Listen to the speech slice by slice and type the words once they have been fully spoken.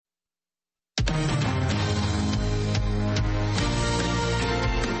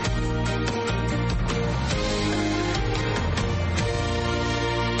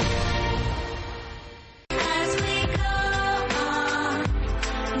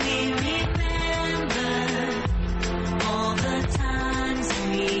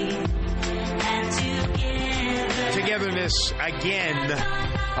us again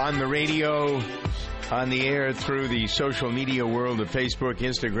on the radio, on the air, through the social media world of Facebook,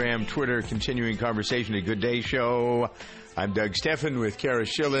 Instagram, Twitter, continuing conversation, a Good Day Show. I'm Doug Steffen with Cara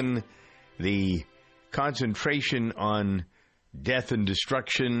Schillen. The concentration on death and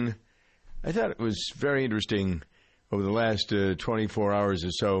destruction. I thought it was very interesting over the last 24 hours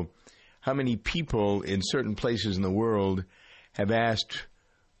or so how many people in certain places in the world have asked,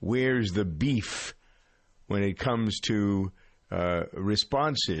 where's the beef when it comes to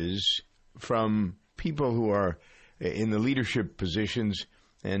responses from people who are in the leadership positions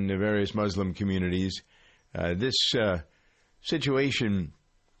in the various Muslim communities. This situation,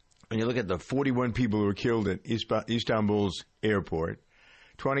 when you look at the 41 people who were killed at Istanbul's airport,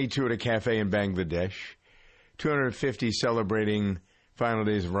 22 at a cafe in Bangladesh, 250 celebrating final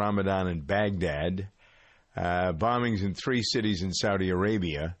days of Ramadan in Baghdad, bombings in 3 cities in Saudi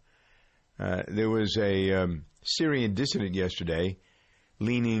Arabia. There was a Syrian dissident yesterday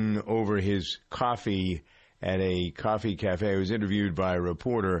leaning over his coffee at a coffee cafe. He was interviewed by a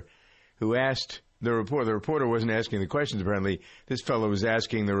reporter who asked the reporter wasn't asking the questions apparently. This fellow was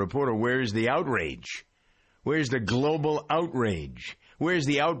asking the reporter, where's the outrage? Where's the global outrage? Where's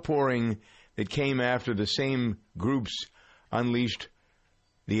the outpouring that came after the same groups unleashed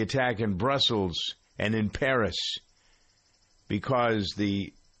the attack in Brussels and in Paris? Because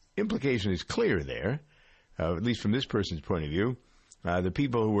the implication is clear there, at least from this person's point of view. The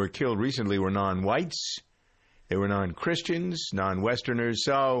people who were killed recently were non-whites. They were non-Christians, non-Westerners.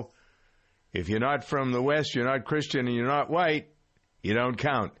 So if you're not from the West, you're not Christian, and you're not white, you don't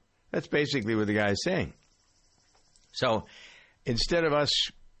count. That's basically what the guy is saying. So instead of us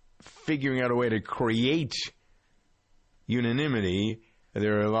figuring out a way to create unanimity,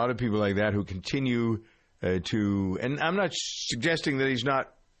 there are a lot of people like that who continue to, and I'm not suggesting that he's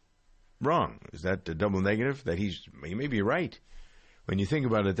not wrong. Is that a double negative? That he may be right when you think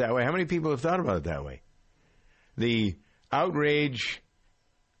about it that way. How many people have thought about it that way? The outrage,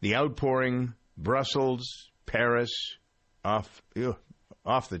 the outpouring, Brussels, Paris, off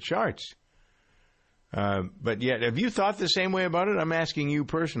the charts. But yet, have you thought the same way about it? I'm asking you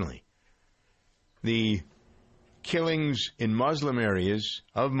personally. The killings in Muslim areas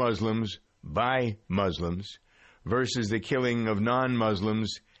of Muslims by Muslims versus the killing of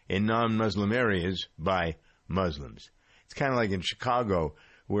non-Muslims in non-Muslim areas by Muslims. It's kind of like in Chicago,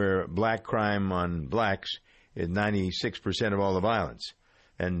 where black crime on blacks is 96% of all the violence.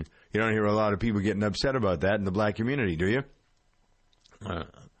 And you don't hear a lot of people getting upset about that in the black community, do you?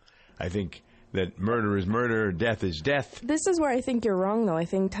 I think that murder is murder, death is death. This is where I think you're wrong, though. I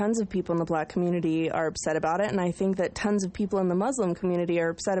think tons of people in the black community are upset about it, and I think that tons of people in the Muslim community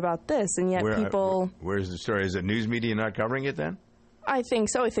are upset about this, and yet Where's the story? Is it news media not covering it, then? I think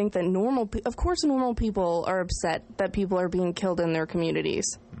so. I think that normal people are upset that people are being killed in their communities.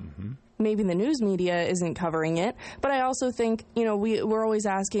 Mm-hmm. Maybe the news media isn't covering it, but I also think, we're always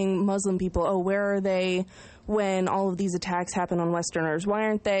asking Muslim people, where are they when all of these attacks happen on Westerners? Why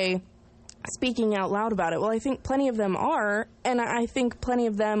aren't they speaking out loud about it? Well, I think plenty of them are, and I think plenty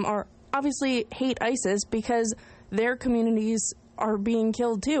of them are obviously hate ISIS because their communities are being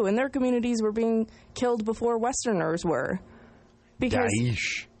killed too, and their communities were being killed before Westerners were. Because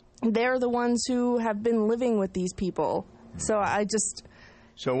Daesh. They're the ones who have been living with these people. So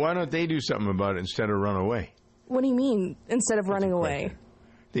So why don't they do something about it instead of run away? What do you mean, instead of running away?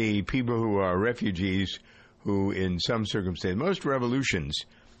 The people who are refugees who, in some circumstances, most revolutions...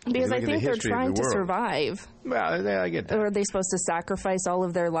 Because I think they're trying to survive. Well, I get that. Or are they supposed to sacrifice all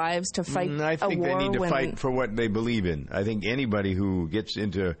of their lives to fight a war? I think they need to fight for what they believe in. I think anybody who gets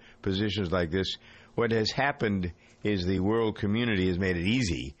into positions like this, what has happened is the world community has made it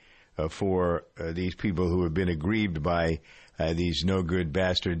easy for these people who have been aggrieved by these no-good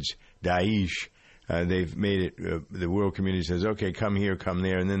bastards, Daesh. They've made it, the world community says, okay, come here, come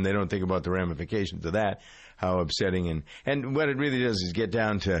there, and then they don't think about the ramifications of that. How upsetting. And what it really does is get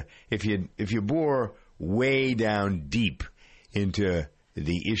down to, if you bore way down deep into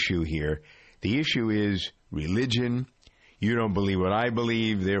the issue here, the issue is religion. You don't believe what I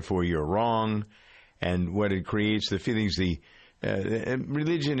believe, therefore you're wrong. And what it creates, the feelings,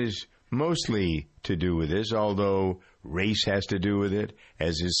 religion is mostly to do with this, although race has to do with it,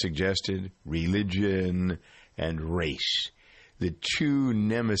 as is suggested, religion and race. The two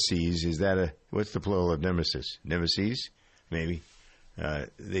nemeses, what's the plural of nemesis? Nemesis, maybe.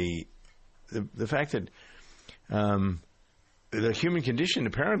 The fact that the human condition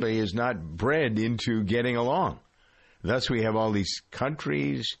apparently is not bred into getting along. Thus we have all these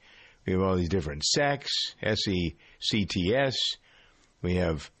countries, we have all these different sects, SECTS, we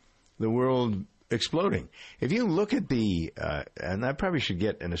have the world exploding. If you look at and I probably should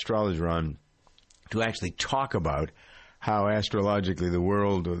get an astrologer on to actually talk about how astrologically the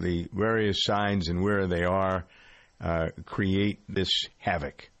world, or the various signs and where they are, create this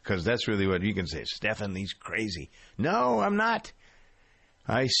havoc. Because that's really what you can say. Stefan, he's crazy. No, I'm not.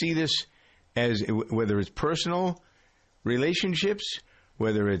 I see this as, whether it's personal relationships,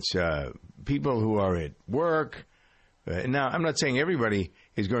 whether it's people who are at work. Now, I'm not saying everybody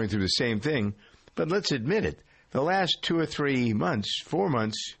is going through the same thing, but let's admit it. The last 2 or 3 months, 4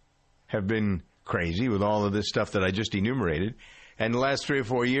 months, have been crazy with all of this stuff that I just enumerated. And the last 3 or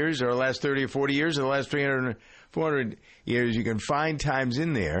 4 years, or the last 30 or 40 years, or the last 300 or 400 years, you can find times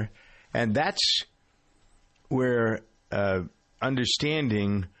in there. And that's where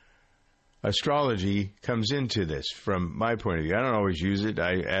understanding astrology comes into this, from my point of view. I don't always use it.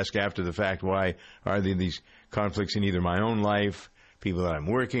 I ask after the fact, why are there these conflicts in either my own life, people that I'm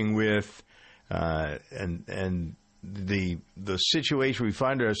working with, and the situation we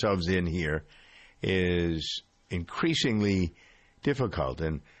find ourselves in here is increasingly difficult.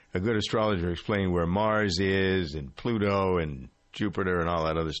 And a good astrologer explained where Mars is, and Pluto, and Jupiter, and all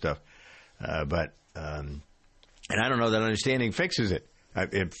that other stuff. And I don't know that understanding fixes it.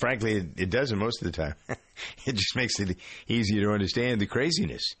 Frankly, it doesn't most of the time. It just makes it easier to understand the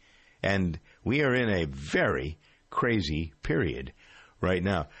craziness. And we are in a very crazy period right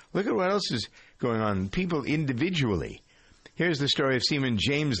now. Look at what else is going on. People individually. Here's the story of Seaman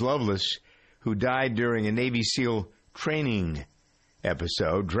James Lovelace, who died during a Navy SEAL training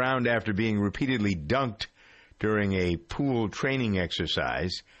episode, drowned after being repeatedly dunked during a pool training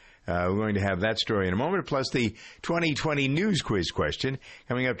exercise. We're going to have that story in a moment, plus the 2020 news quiz question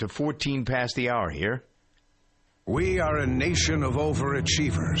coming up to 14 past the hour here. We are a nation of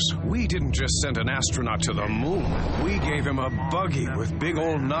overachievers. We didn't just send an astronaut to the moon. We gave him a buggy with big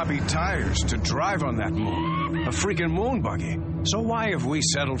old knobby tires to drive on that moon. A freaking moon buggy. So why have we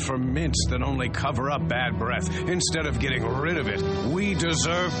settled for mints that only cover up bad breath instead of getting rid of it? We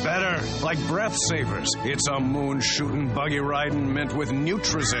deserve better, like Breath Savers. It's a moon-shooting, buggy-riding mint with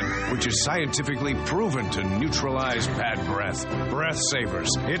Nutrizin, which is scientifically proven to neutralize bad breath. Breath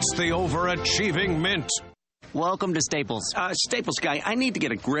Savers. It's the overachieving mint. Welcome to Staples. Staples guy, I need to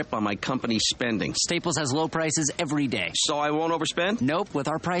get a grip on my company's spending. Staples has low prices every day. So I won't overspend? Nope. With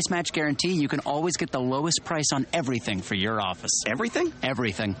our price match guarantee, you can always get the lowest price on everything for your office. Everything?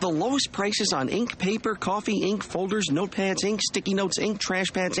 Everything. The lowest prices on ink, paper, coffee, ink, folders, notepads, ink, sticky notes, ink, trash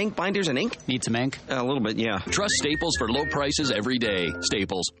pads, ink, binders, and ink? Need some ink? A little bit, yeah. Trust Staples for low prices every day.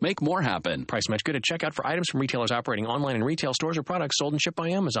 Staples. Make more happen. Price match good at checkout for items from retailers operating online in retail stores or products sold and shipped by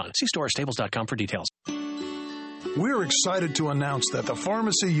Amazon. See store at staples.com for details. We're excited to announce that the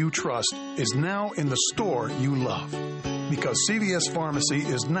pharmacy you trust is now in the store you love. Because CVS Pharmacy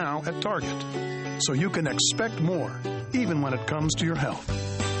is now at Target. So you can expect more, even when it comes to your health.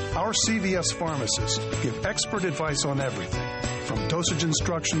 Our CVS pharmacists give expert advice on everything, from dosage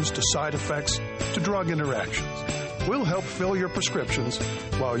instructions to side effects to drug interactions. We'll help fill your prescriptions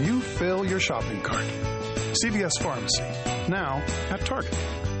while you fill your shopping cart. CVS Pharmacy, now at Target.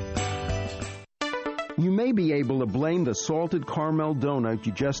 You may be able to blame the salted caramel donut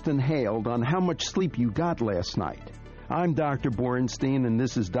you just inhaled on how much sleep you got last night. I'm Dr. Borenstein, and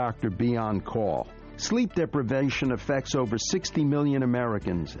this is Dr. B on Call. Sleep deprivation affects over 60 million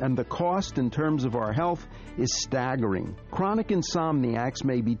Americans, and the cost in terms of our health is staggering. Chronic insomniacs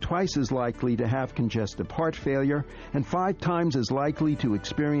may be twice as likely to have congestive heart failure and 5 times as likely to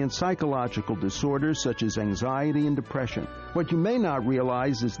experience psychological disorders such as anxiety and depression. What you may not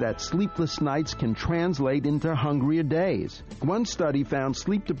realize is that sleepless nights can translate into hungrier days. One study found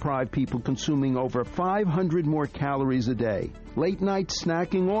sleep-deprived people consuming over 500 more calories a day. Late-night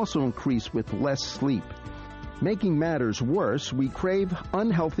snacking also increased with less sleep. Making matters worse, we crave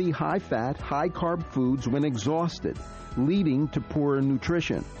unhealthy, high-fat, high-carb foods when exhausted, leading to poorer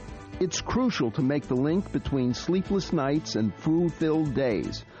nutrition. It's crucial to make the link between sleepless nights and food-filled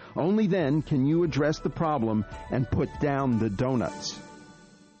days. Only then can you address the problem and put down the donuts.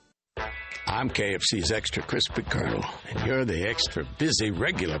 I'm KFC's Extra Crispy Colonel, and you're the extra busy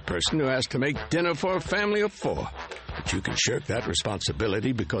regular person who has to make dinner for a family of 4. But you can shirk that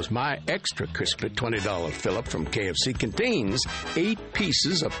responsibility because my Extra Crispy $20 fill-up from KFC contains 8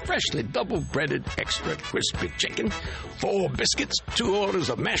 pieces of freshly double-breaded extra crispy chicken, 4 biscuits, 2 orders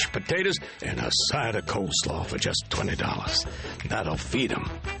of mashed potatoes, and a side of coleslaw for just $20. That'll feed them.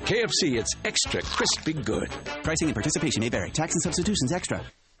 KFC, it's extra crispy good. Pricing and participation may vary. Tax and substitutions extra.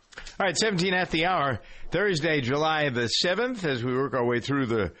 All right, 17 at the hour, Thursday, July the 7th, as we work our way through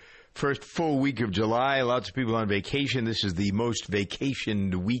the first full week of July. Lots of people on vacation. This is the most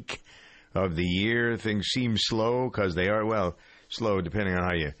vacationed week of the year. Things seem slow because they are, well, slow depending on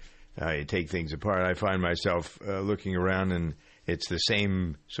how you take things apart. I find myself looking around, and it's the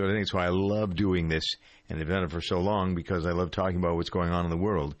same sort of thing. That's why I love doing this, and I've done it for so long, because I love talking about what's going on in the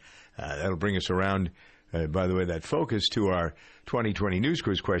world. That'll bring us around, by the way, that focus to our 2020 News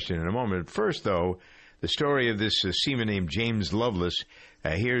Quiz question in a moment. First, though, the story of this seaman named James Lovelace.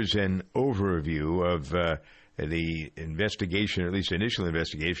 Here's an overview of the investigation, at least initial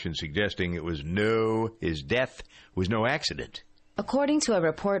investigation, suggesting his death was no accident. According to a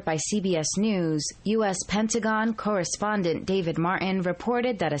report by CBS News, U.S. Pentagon correspondent David Martin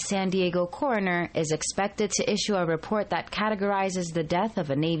reported that a San Diego coroner is expected to issue a report that categorizes the death of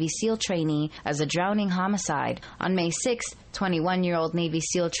a Navy SEAL trainee as a drowning homicide. On May 6th, 21-year-old Navy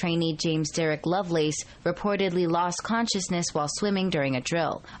SEAL trainee James Derek Lovelace reportedly lost consciousness while swimming during a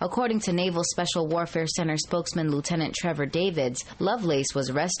drill. According to Naval Special Warfare Center spokesman Lieutenant Trevor Davids, Lovelace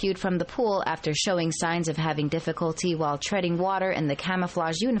was rescued from the pool after showing signs of having difficulty while treading water in the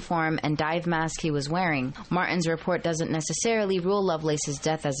camouflage uniform and dive mask he was wearing. Martin's report doesn't necessarily rule Lovelace's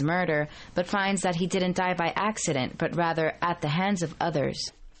death as murder, but finds that he didn't die by accident, but rather at the hands of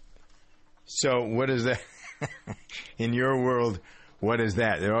others. So what is that? In your world, what is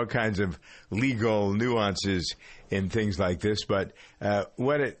that? There are all kinds of legal nuances in things like this, but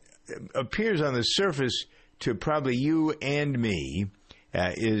what it appears on the surface to probably you and me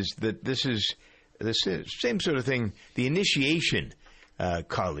is that this is the same sort of thing. The initiation,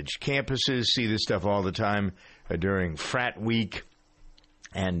 college campuses see this stuff all the time during frat week,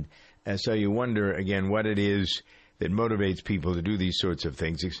 and so you wonder, again, what it is that motivates people to do these sorts of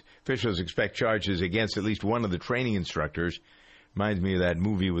things. Officials expect charges against at least one of the training instructors. Reminds me of that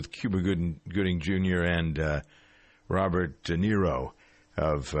movie with Cuba Gooding Jr. and Robert De Niro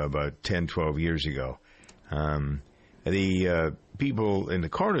of about 10, 12 years ago. The people in the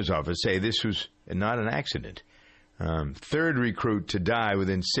coroner's office say this was not an accident. Third recruit to die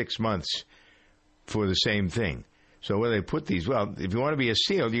within 6 months for the same thing. So where they put these, well, if you want to be a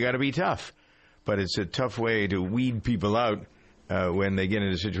SEAL, you got to be tough. But it's a tough way to weed people out when they get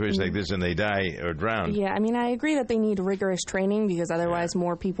into situations like this and they die or drown. Yeah, I mean, I agree that they need rigorous training because otherwise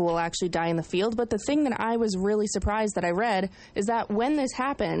more people will actually die in the field. But the thing that I was really surprised that I read is that when this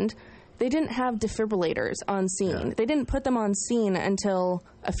happened, they didn't have defibrillators on scene. Yeah. They didn't put them on scene until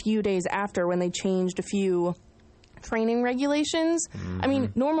a few days after when they changed a few training regulations. Mm-hmm. I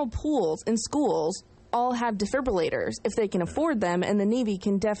mean, normal pools in schools all have defibrillators if they can afford them, and the Navy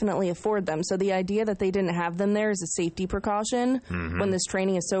can definitely afford them. So the idea that they didn't have them there as a safety precaution when this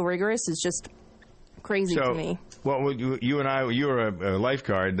training is so rigorous is just crazy to me. Well, you and I, you're a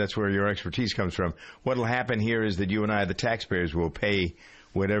lifeguard. That's where your expertise comes from. What will happen here is that you and I, the taxpayers, will pay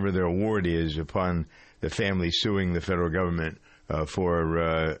whatever their award is upon the family suing the federal government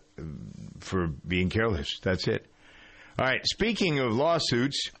for being careless. That's it. All right, speaking of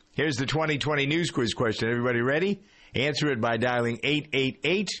lawsuits, here's the 2020 News Quiz question. Everybody ready? Answer it by dialing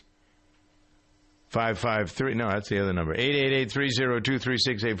 888-553. No, that's the other number.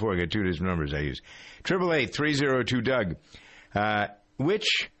 888-302-3684. I got two different numbers I use. 888-302-DOUG.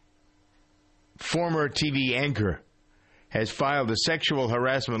 Which former TV anchor has filed a sexual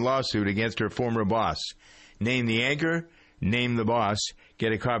harassment lawsuit against her former boss? Name the anchor, name the boss.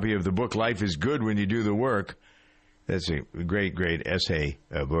 Get a copy of the book Life is Good When You Do the Work. That's a great, great essay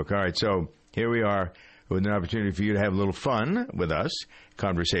book. All right, so here we are with an opportunity for you to have a little fun with us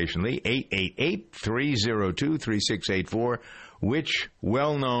conversationally. 888-302-3684. Which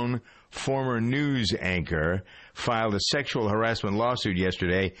well-known former news anchor filed a sexual harassment lawsuit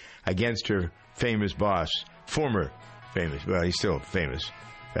yesterday against her famous boss? Former famous. Well, he's still famous.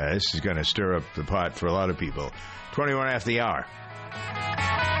 This is going to stir up the pot for a lot of people. 21 after the hour.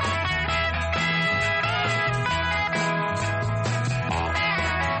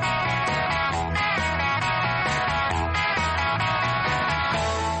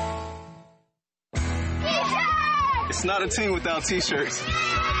 It's not a team without T-shirts.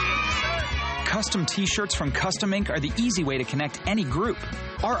 Custom T-shirts from Custom Ink are the easy way to connect any group.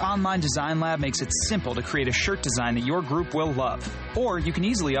 Our online design lab makes it simple to create a shirt design that your group will love. Or you can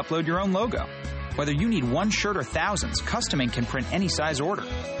easily upload your own logo. Whether you need one shirt or thousands, Custom Ink can print any size order.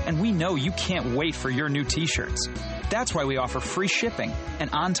 And we know you can't wait for your new T-shirts. That's why we offer free shipping, and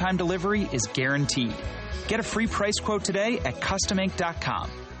on-time delivery is guaranteed. Get a free price quote today at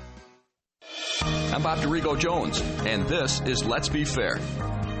CustomInk.com. I'm Bob DeRigo Jones, and this is Let's Be Fair.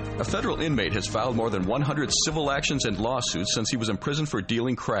 A federal inmate has filed more than 100 civil actions and lawsuits since he was imprisoned for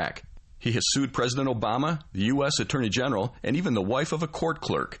dealing crack. He has sued President Obama, the U.S. Attorney General, and even the wife of a court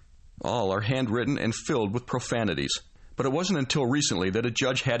clerk. All are handwritten and filled with profanities. But it wasn't until recently that a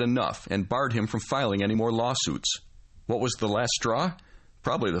judge had enough and barred him from filing any more lawsuits. What was the last straw?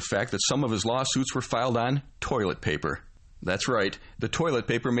 Probably the fact that some of his lawsuits were filed on toilet paper. That's right, the toilet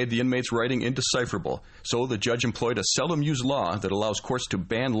paper made the inmate's writing indecipherable, so the judge employed a seldom-used law that allows courts to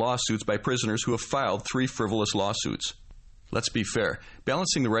ban lawsuits by prisoners who have filed 3 frivolous lawsuits. Let's be fair,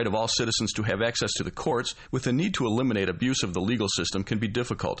 balancing the right of all citizens to have access to the courts with the need to eliminate abuse of the legal system can be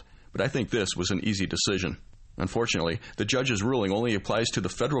difficult, but I think this was an easy decision. Unfortunately, the judge's ruling only applies to the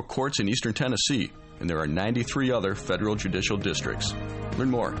federal courts in eastern Tennessee, and there are 93 other federal judicial districts. Learn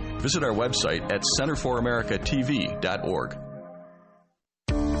more. Visit our website at centerforamericatv.org.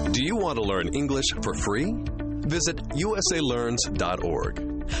 Do you want to learn English for free? Visit usalearns.org.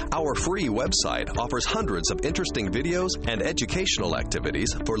 Our free website offers hundreds of interesting videos and educational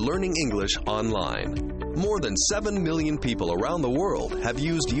activities for learning English online. More than 7 million people around the world have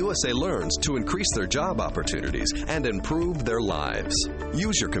used USA Learns to increase their job opportunities and improve their lives.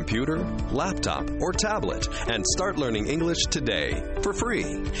 Use your computer, laptop, or tablet and start learning English today for free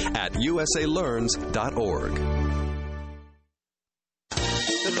at usalearns.org.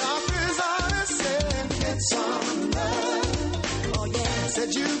 The doctor's honest said, get some love. Oh yeah,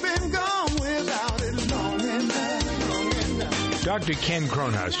 said you've been gone without it long enough. Dr. Ken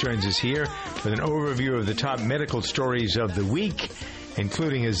Cronhaus joins us here with an overview of the top medical stories of the week,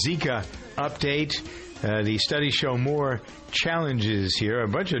 including a Zika update. The studies show more challenges here. A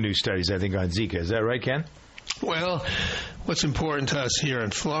bunch of new studies, I think, on Zika. Is that right, Ken? Well, what's important to us here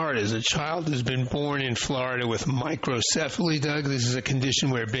in Florida is a child has been born in Florida with microcephaly, Doug. This is a condition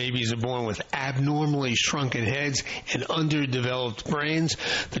where babies are born with abnormally shrunken heads and underdeveloped brains.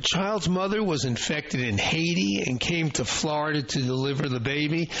 The child's mother was infected in Haiti and came to Florida to deliver the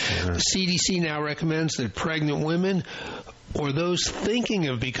baby. The CDC now recommends that pregnant women or those thinking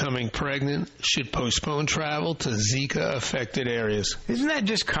of becoming pregnant should postpone travel to Zika-affected areas. Isn't that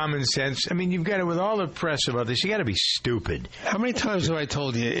just common sense? I mean, you've got to, with all the press about this, you got to be stupid. How many times have I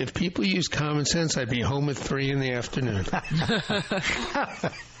told you, if people use common sense, I'd be home at 3 in the afternoon. All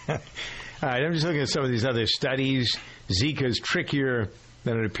right, I'm just looking at some of these other studies. Zika's trickier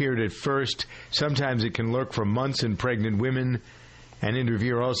than it appeared at first. Sometimes it can lurk for months in pregnant women and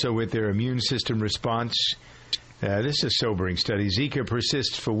interfere also with their immune system response. This is a sobering study. Zika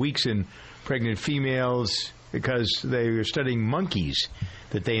persists for weeks in pregnant females because they were studying monkeys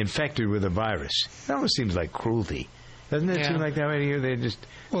that they infected with a virus. That almost seems like cruelty. Doesn't it seem like that right here?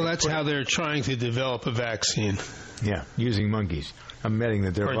 Well, that's how they're trying to develop a vaccine. Yeah, using monkeys. I'm betting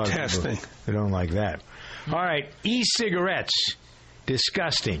that there are a lot of people who don't like that. All right, e-cigarettes.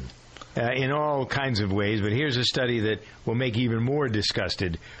 Disgusting. In all kinds of ways, but here's a study that will make you even more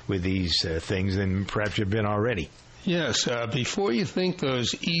disgusted with these things than perhaps you've been already. Yes, before you think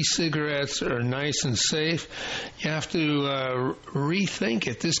those e-cigarettes are nice and safe, you have to rethink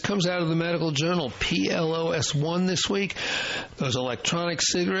it. This comes out of the medical journal PLOS One this week. Those electronic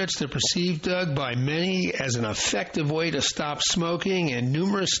cigarettes, they're perceived, Doug, by many as an effective way to stop smoking, and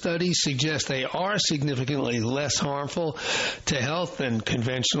numerous studies suggest they are significantly less harmful to health than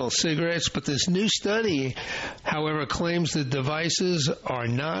conventional cigarettes. But this new study, however, claims the devices are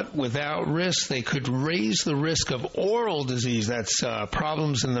not without risk. They could raise the risk of oral disease, that's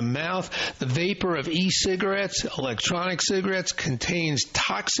problems in the mouth. The vapor of e-cigarettes, electronic cigarettes, contains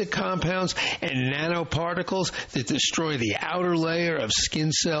toxic compounds and nanoparticles that destroy the outer layer of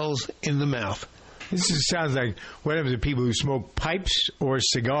skin cells in the mouth. This sounds like what happens to people who smoke pipes or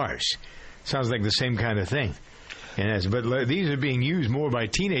cigars. Sounds like the same kind of thing. But these are being used more by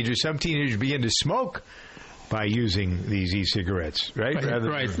teenagers. Some teenagers begin to smoke by using these e-cigarettes, right?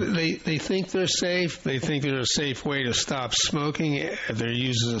 Right. They think they're safe. They think they're a safe way to stop smoking. They're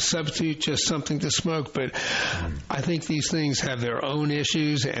used as a substitute, just something to smoke. But I think these things have their own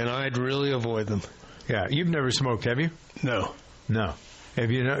issues, and I'd really avoid them. Yeah. You've never smoked, have you? No. No. Have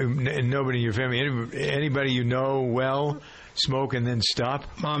you? Nobody in your family, anybody you know well, smoke and then stop?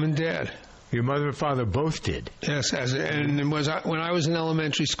 Mom and Dad. Your mother and father both did? Yes. When I was in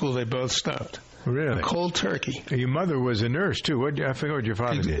elementary school, they both stopped. Really? A cold turkey. Your mother was a nurse, too. I forget what your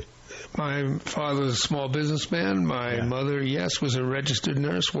father did. My father was a small businessman. My mother, was a registered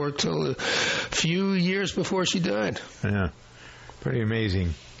nurse, worked till a few years before she died. Yeah. Pretty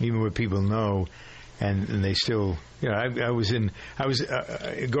amazing, even what people know, and they still, I was going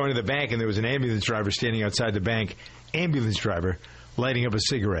to the bank, and there was an ambulance driver standing outside the bank, lighting up a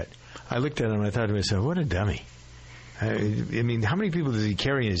cigarette. I looked at him, and I thought to myself, what a dummy. I mean, how many people does he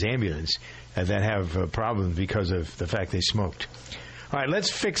carry in his ambulance that have problems because of the fact they smoked? All right,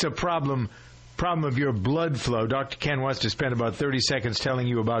 let's fix a problem problem of your blood flow, Dr. Ken wants to spend about 30 seconds telling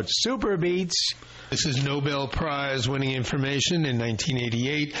you about Super Beets. This is Nobel Prize winning information. In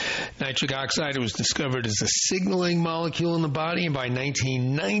 1988, nitric oxide was discovered as a signaling molecule in the body, and by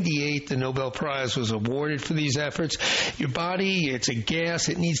 1998, the Nobel Prize was awarded for these efforts. Your body, it's a gas.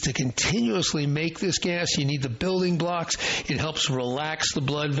 It needs to continuously make this gas. You need the building blocks. It helps relax the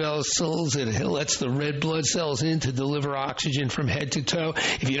blood vessels. It lets the red blood cells in to deliver oxygen from head to toe.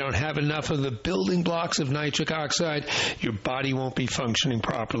 If you don't have enough of the building blocks of nitric oxide, your body won't be functioning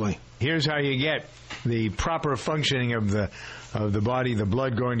properly. Here's how you get the proper functioning of the body, the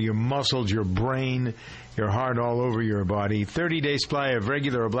blood going to your muscles, your brain, your heart, all over your body. 30-day supply of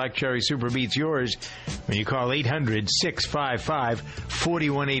regular or black cherry Super Beets yours when you call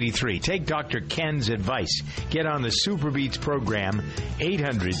 800-655-4183. Take Dr. Ken's advice. Get on the Super Beets program,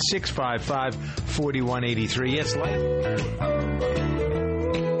 800-655-4183. Yes, life.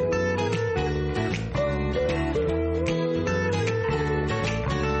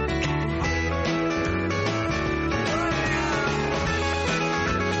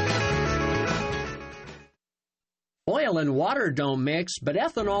 Oil and water don't mix, but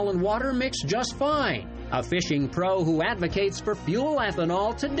ethanol and water mix just fine. A fishing pro who advocates for fuel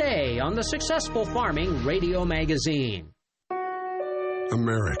ethanol today on the Successful Farming Radio Magazine.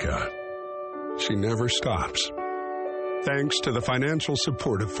 America. She never stops. Thanks to the financial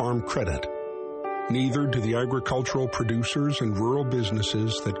support of Farm Credit. Neither do the agricultural producers and rural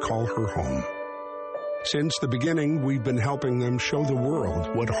businesses that call her home. Since the beginning, we've been helping them show the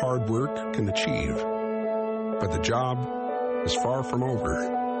world what hard work can achieve. But the job is far from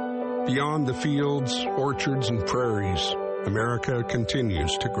over. Beyond the fields, orchards, and prairies, America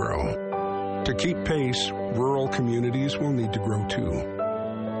continues to grow. To keep pace, rural communities will need to grow too.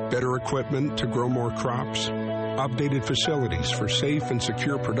 Better equipment to grow more crops, updated facilities for safe and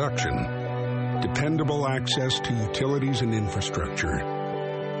secure production, dependable access to utilities and infrastructure.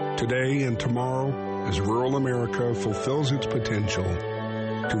 Today and tomorrow, as rural America fulfills its potential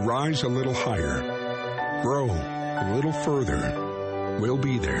to rise a little higher, grow a little further, we'll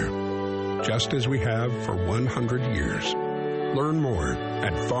be there, just as we have for 100 years. Learn more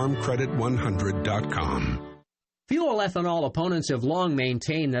at farmcredit100.com. Fuel ethanol opponents have long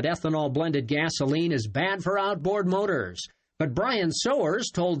maintained that ethanol-blended gasoline is bad for outboard motors. But Brian Sowers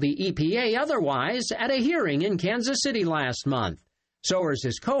told the EPA otherwise at a hearing in Kansas City last month. Sowers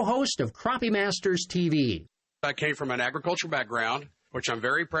is co-host of Crappie Masters TV. I came from an agricultural background, which I'm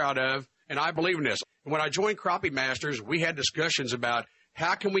very proud of, and I believe in this. When I joined Crappie Masters, we had discussions about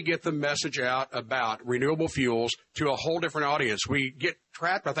how can we get the message out about renewable fuels to a whole different audience. We get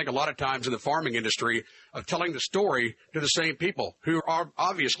trapped, I think, a lot of times in the farming industry of telling the story to the same people who are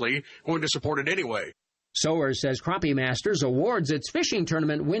obviously going to support it anyway. Sowers says Crappie Masters awards its fishing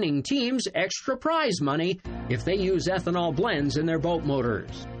tournament winning teams extra prize money if they use ethanol blends in their boat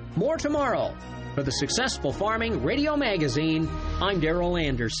motors. More tomorrow. For the Successful Farming Radio Magazine, I'm Darrell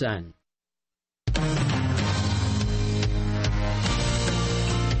Anderson.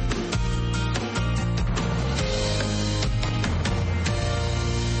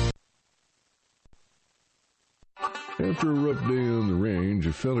 After a rough day on the range,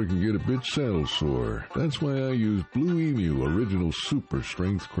 a feller can get a bit saddle sore. That's why I use Blue Emu Original Super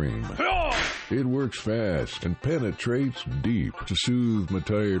Strength Cream. It works fast and penetrates deep to soothe my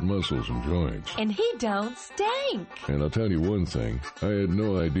tired muscles and joints. And he don't stink. And I'll tell you one thing, I had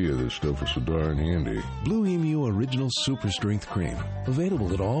no idea this stuff was so darn handy. Blue Emu Original Super Strength Cream.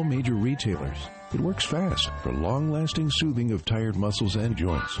 Available at all major retailers. It works fast for long-lasting soothing of tired muscles and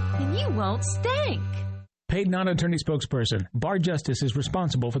joints. And you won't stink. Paid non-attorney spokesperson. Bar Justice is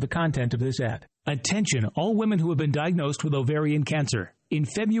responsible for the content of this ad. Attention, all women who have been diagnosed with ovarian cancer. In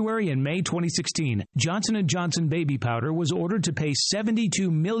February and May 2016, Johnson & Johnson baby powder was ordered to pay $72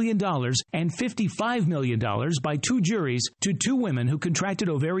 million and $55 million by two juries to two women who contracted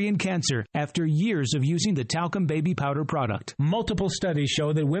ovarian cancer after years of using the talcum baby powder product. Multiple studies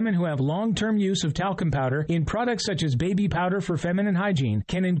show that women who have long-term use of talcum powder in products such as baby powder for feminine hygiene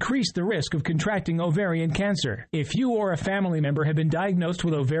can increase the risk of contracting ovarian cancer. If you or a family member have been diagnosed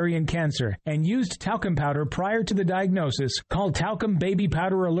with ovarian cancer and used talcum powder prior to the diagnosis, call Talcum Baby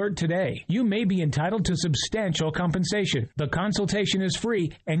Powder Alert today. You may be entitled to substantial compensation. The consultation is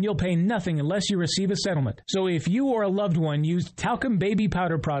free, and you'll pay nothing unless you receive a settlement. So if you or a loved one used talcum baby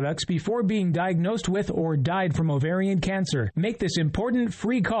powder products before being diagnosed with or died from ovarian cancer, make this important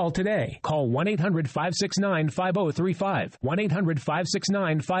free call today. Call 1-800-569-5035.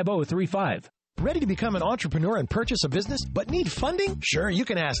 1-800-569-5035. Ready to become an entrepreneur and purchase a business, but need funding? Sure, you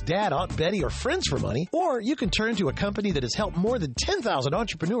can ask Dad, Aunt Betty, or friends for money, or you can turn to a company that has helped more than 10,000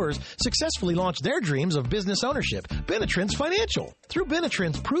 entrepreneurs successfully launch their dreams of business ownership, Benetrends Financial. Through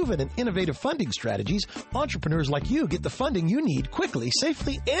Benetrends' proven and innovative funding strategies, entrepreneurs like you get the funding you need quickly,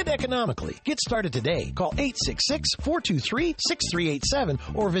 safely, and economically. Get started today. Call 866-423-6387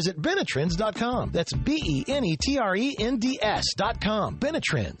 or visit Benetrends.com. That's BENETRENDS.com.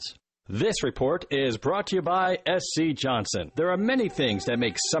 Benetrends. This report is brought to you by SC Johnson. There are many things that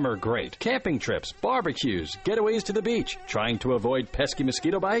make summer great. Camping trips, barbecues, getaways to the beach. Trying to avoid pesky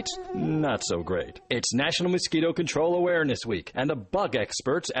mosquito bites? Not so great. It's National Mosquito Control Awareness Week, and the bug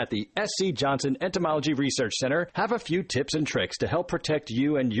experts at the SC Johnson Entomology Research Center have a few tips and tricks to help protect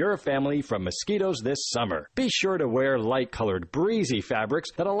you and your family from mosquitoes this summer. Be sure to wear light-colored, breezy fabrics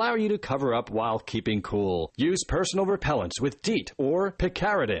that allow you to cover up while keeping cool. Use personal repellents with DEET or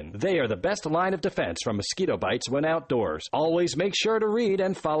picaridin. They are the best line of defense from mosquito bites when outdoors. Always make sure to read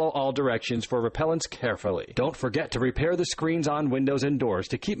and follow all directions for repellents carefully. Don't forget to repair the screens on windows and doors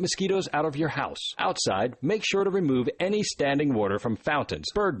to keep mosquitoes out of your house. Outside, make sure to remove any standing water from fountains,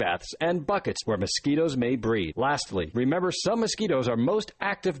 bird baths, and buckets where mosquitoes may breed. Lastly, remember some mosquitoes are most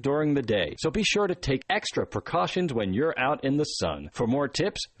active during the day, so be sure to take extra precautions when you're out in the sun. For more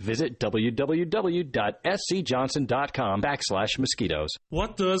tips, visit www.scjohnson.com/mosquitoes.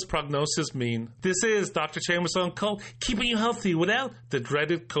 What does prognosis mean? This is Dr. Chambers on Call, keeping you healthy without the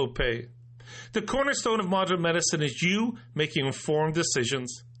dreaded copay. The cornerstone of modern medicine is you making informed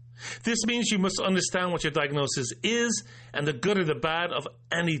decisions. This means you must understand what your diagnosis is and the good or the bad of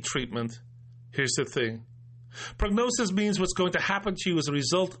any treatment. Here's the thing. Prognosis means what's going to happen to you as a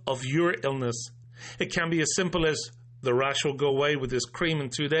result of your illness. It can be as simple as the rash will go away with this cream in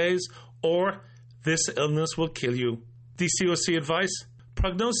 2 days, or this illness will kill you. DCOC advice?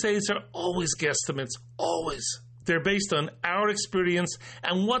 Prognoses are always guesstimates, always. They're based on our experience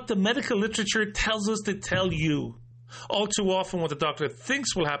and what the medical literature tells us to tell you. All too often what the doctor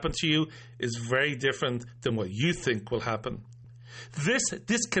thinks will happen to you is very different than what you think will happen. This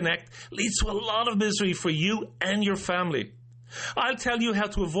disconnect leads to a lot of misery for you and your family. I'll tell you how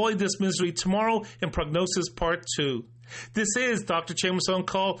to avoid this misery tomorrow in Prognosis Part 2. This is Dr. Chambers on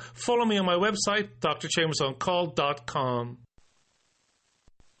Call. Follow me on my website, drchambersoncall.com.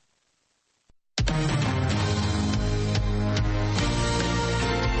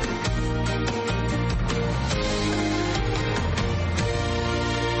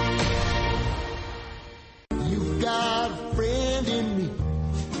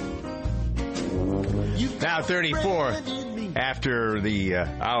 Now 34 after the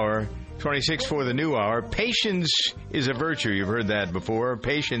hour, 26 for the new hour. Patience is a virtue. You've heard that before.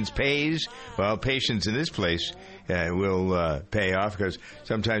 Patience pays. Well, patience in this place will pay off, because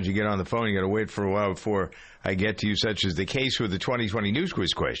sometimes you get on the phone, you got to wait for a while before I get to you, such as the case with the 2020 News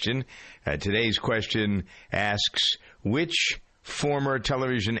Quiz question. Today's question asks, which former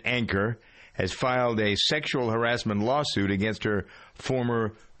television anchor has filed a sexual harassment lawsuit against her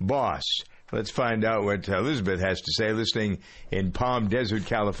former boss? Let's find out what Elizabeth has to say, listening in Palm Desert,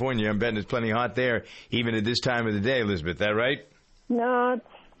 California. I'm betting it's plenty hot there, even at this time of the day, Elizabeth. That right? No, it's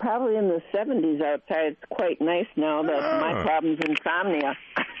probably in the 70s outside. It's quite nice now. My problem's insomnia.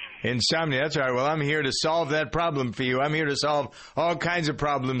 Insomnia, that's all right. Well, I'm here to solve that problem for you. I'm here to solve all kinds of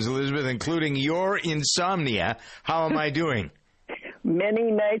problems, Elizabeth, including your insomnia. How am I doing?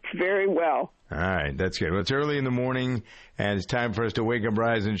 Many nights very well. All right, that's good. Well, it's early in the morning, and it's time for us to wake up,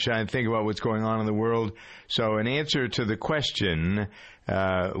 rise, and shine, think about what's going on in the world. So an answer to the question,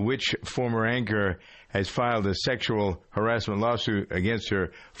 which former anchor has filed a sexual harassment lawsuit against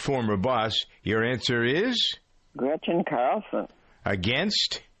her former boss, your answer is? Gretchen Carlson.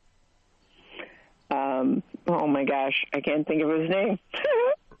 Against? Oh, my gosh, I can't think of his name.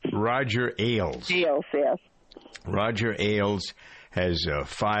 Roger Ailes. Ailes, yes. Roger Ailes has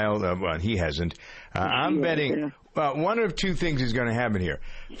filed, well, he hasn't. I'm betting, one of two things is going to happen here.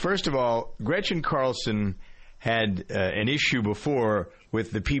 First of all, Gretchen Carlson had an issue before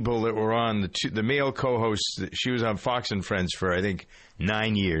with the people that were on the male co-hosts. She was on Fox and Friends for, I think,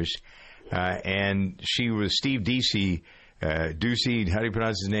 9 years. And she was Steve Ducey, Ducey, how do you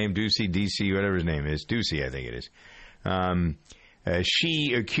pronounce his name? Ducey, whatever his name is. Ducey, I think it is.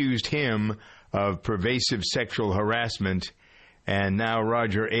 She accused him of pervasive sexual harassment. And now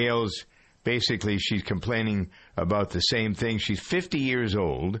Roger Ailes, basically she's complaining about the same thing. She's 50 years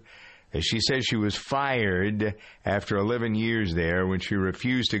old. She says she was fired after 11 years there when she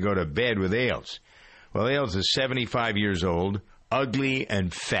refused to go to bed with Ailes. Well, Ailes is 75 years old, ugly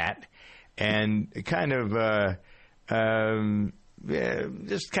and fat, and kind of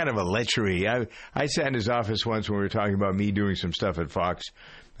just kind of a lechery. I sat in his office once when we were talking about me doing some stuff at Fox.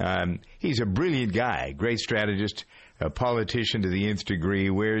 He's a brilliant guy, great strategist, a politician to the nth degree,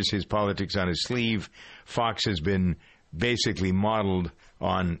 wears his politics on his sleeve. Fox has been basically modeled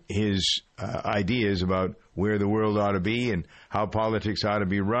on his ideas about where the world ought to be and how politics ought to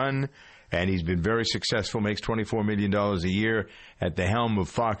be run. And he's been very successful, makes $24 million a year at the helm of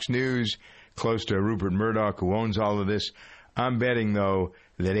Fox News, close to Rupert Murdoch, who owns all of this. I'm betting, though,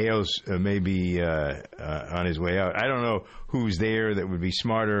 that Ailes may be on his way out. I don't know who's there that would be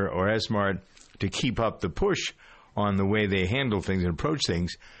smarter or as smart to keep up the push on the way they handle things and approach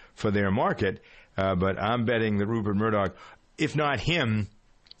things for their market. But I'm betting that Rupert Murdoch, if not him,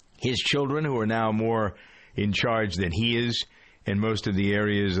 his children, who are now more in charge than he is in most of the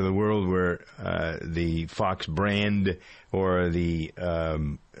areas of the world where the Fox brand or the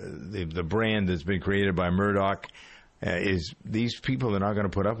brand that's been created by Murdoch is these people are not going to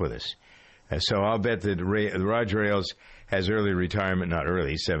put up with this. So I'll bet that Roger Ailes has early retirement, not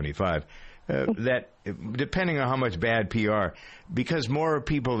early, he's 75, that depending on how much bad PR, because more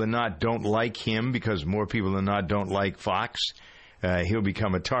people than not don't like him, because more people than not don't like Fox, he'll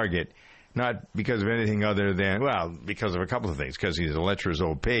become a target. Not because of anything other than, well, because of a couple of things. Because he's a lecherous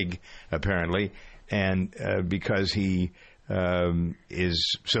old pig, apparently, and because he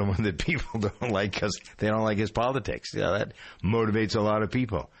is someone that people don't like because they don't like his politics. Yeah, that motivates a lot of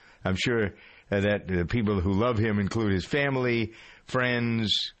people. I'm sure that the people who love him include his family,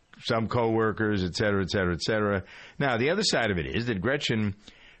 friends, some co-workers, et cetera, et cetera, et cetera. Now, the other side of it is that Gretchen,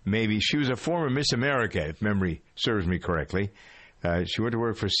 she was a former Miss America, if memory serves me correctly. She went to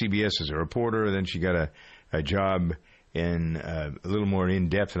work for CBS as a reporter. Then she got a job in a little more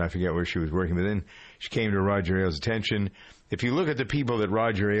in-depth, and I forget where she was working. But then she came to Roger Ailes' attention. If you look at the people that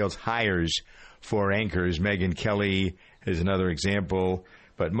Roger Ailes hires for anchors, Megyn Kelly is another example,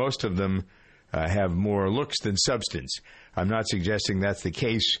 but most of them have more looks than substance. I'm not suggesting that's the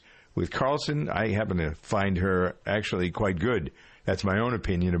case with Carlson. I happen to find her actually quite good. That's my own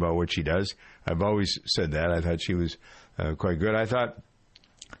opinion about what she does. I've always said that. I thought she was quite good. I thought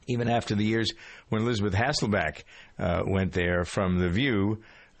even after the years when Elizabeth Hasselbeck went there from The View,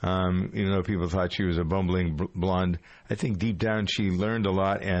 even though people thought she was a bumbling blonde, I think deep down she learned a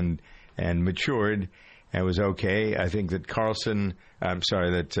lot and matured and was okay. I think that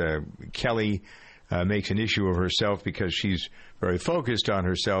Kelly makes an issue of herself because she's very focused on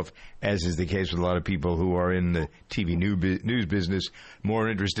herself, as is the case with a lot of people who are in the TV news business, more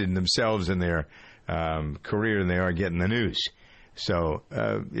interested in themselves and their career than they are getting the news. So,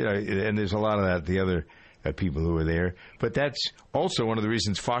 and there's a lot of that, the other people who are there. But that's also one of the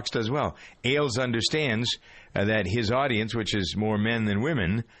reasons Fox does well. Ailes understands that his audience, which is more men than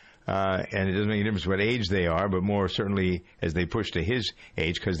women, and it doesn't make a difference what age they are, but more certainly as they push to his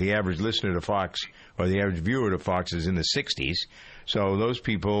age, because the average listener to Fox or the average viewer to Fox is in the 60s. So those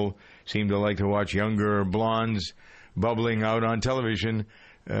people seem to like to watch younger blondes bubbling out on television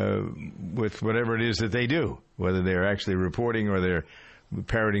with whatever it is that they do, whether they're actually reporting or they're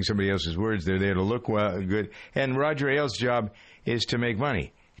parroting somebody else's words. They're there to look good. And Roger Ailes' job is to make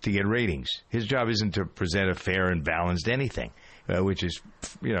money, to get ratings. His job isn't to present a fair and balanced anything, which is,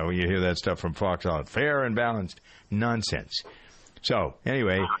 you hear that stuff from Fox on fair and balanced nonsense. So,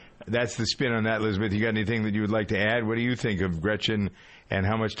 anyway, that's the spin on that, Elizabeth. You got anything that you would like to add? What do you think of Gretchen, and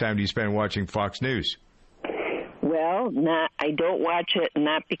how much time do you spend watching Fox News? Well, I don't watch it,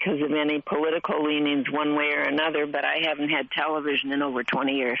 not because of any political leanings one way or another, but I haven't had television in over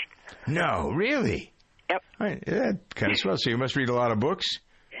 20 years. No, really? Yep. Right, that kind of swell. So you must read a lot of books?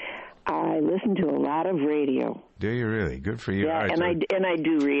 I listen to a lot of radio. Do you really? Good for you. Yeah, right, and I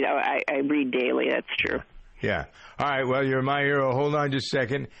do read. I read daily, that's true. Yeah. All right, well, you're my hero. Hold on just a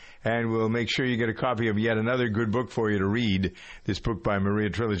second, and we'll make sure you get a copy of yet another good book for you to read. This book by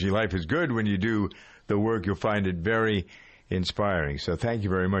Maria Trilogy, Life is Good. When you do the work, you'll find it very inspiring. So thank you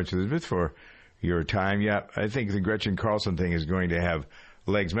very much, Elizabeth, for your time. Yeah, I think the Gretchen Carlson thing is going to have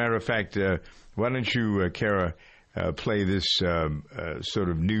legs. Matter of fact, why don't you, Cara, play this sort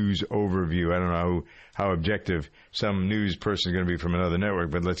of news overview. I don't know how objective some news person is going to be from another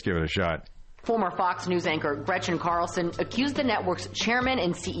network, but let's give it a shot. Former Fox News anchor Gretchen Carlson accused the network's chairman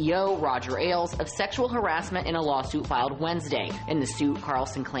and CEO, Roger Ailes, of sexual harassment in a lawsuit filed Wednesday. In the suit,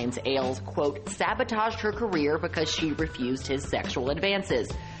 Carlson claims Ailes, quote, sabotaged her career because she refused his sexual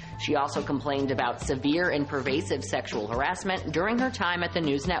advances. She also complained about severe and pervasive sexual harassment during her time at the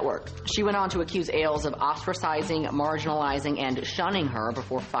news network. She went on to accuse Ailes of ostracizing, marginalizing, and shunning her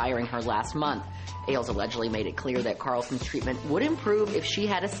before firing her last month. Ailes allegedly made it clear that Carlson's treatment would improve if she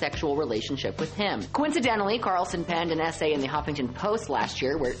had a sexual relationship with him. Coincidentally, Carlson penned an essay in the Huffington Post last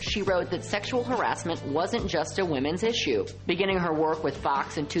year where she wrote that sexual harassment wasn't just a women's issue. Beginning her work with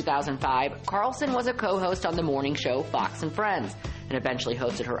Fox in 2005, Carlson was a co-host on the morning show Fox and Friends, and eventually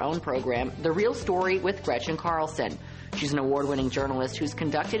hosted her own program, The Real Story with Gretchen Carlson. She's an award-winning journalist who's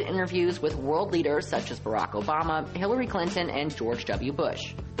conducted interviews with world leaders such as Barack Obama, Hillary Clinton, and George W.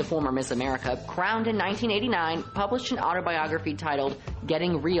 Bush. The former Miss America, crowned in 1989, published an autobiography titled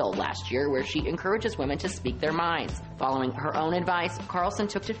Getting Real last year, where she encourages women to speak their minds. Following her own advice, Carlson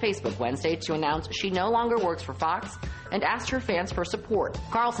took to Facebook Wednesday to announce she no longer works for Fox and asked her fans for support.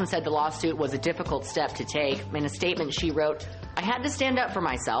 Carlson said the lawsuit was a difficult step to take. In a statement, she wrote, "I had to stand up for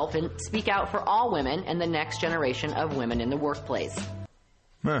myself and speak out for all women and the next generation of women in the workplace."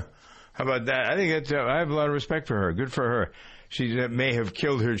 Huh. How about that? I think that I have a lot of respect for her. Good for her. She may have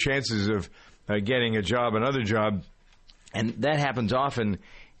killed her chances of getting a job, another job, and that happens often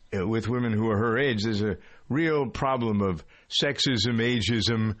with women who are her age. There's a real problem of sexism,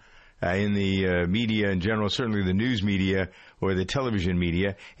 ageism in the media in general, certainly the news media or the television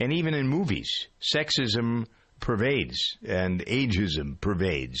media, and even in movies. Sexism pervades and ageism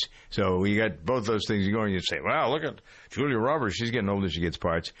pervades. So we got both those things going. You say, wow, look at Julia Roberts. She's getting older. She gets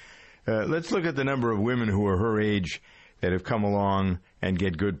parts. Let's look at the number of women who are her age that have come along and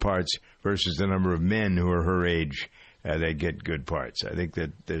get good parts versus the number of men who are her age that get good parts. I think that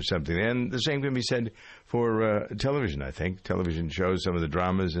there's something. And the same can be said for television, I think. Television shows, some of the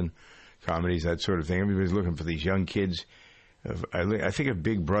dramas and comedies, that sort of thing. Everybody's looking for these young kids. I think of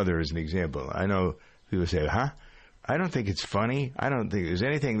Big Brother as an example. I know people say, huh? I don't think it's funny. I don't think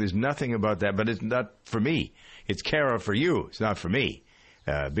there's nothing about that, but it's not for me. It's Cara for you. It's not for me.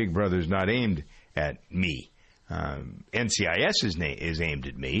 Big Brother's not aimed at me. NCIS is aimed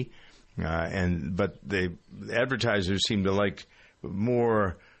at me. But the advertisers seem to like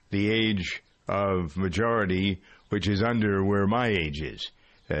more the age of majority, which is under where my age is.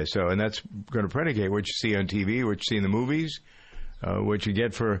 And that's going to predicate what you see on TV, what you see in the movies, what you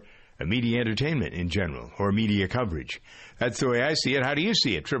get for media entertainment in general, or media coverage. That's the way I see it. How do you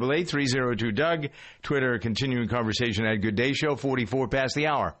see it? 888-302-DOUG. Twitter, continuing conversation at Good Day Show, 44 past the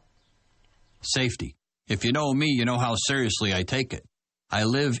hour. Safety. If you know me, you know how seriously I take it. I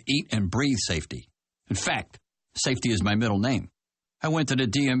live, eat, and breathe safety. In fact, safety is my middle name. I went to the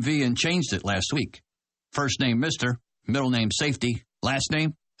DMV and changed it last week. First name, Mr., middle name, Safety, last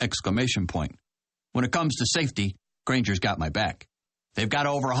name, exclamation point. When it comes to safety, Grainger's got my back. They've got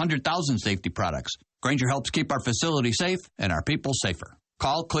over 100,000 safety products. Grainger helps keep our facility safe and our people safer.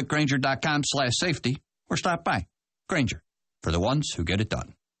 Call clickgrainger.com/safety or stop by. Grainger, for the ones who get it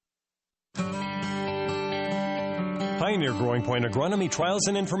done. Pioneer Growing Point Agronomy Trials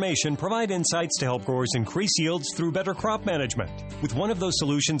and Information provide insights to help growers increase yields through better crop management. With one of those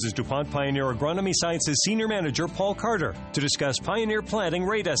solutions is DuPont Pioneer Agronomy Sciences Senior Manager Paul Carter to discuss Pioneer planting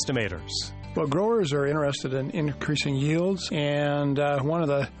rate estimators. Well, growers are interested in increasing yields, and one of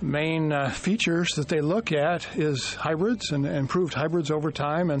the main features that they look at is hybrids and improved hybrids over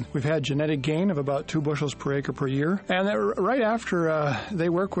time, and we've had genetic gain of about 2 bushels per acre per year. And right after they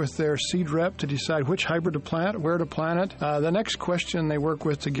work with their seed rep to decide which hybrid to plant, where to plant it, the next question they work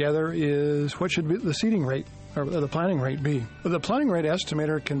with together is what should be the seeding rate or the planting rate be. The planting rate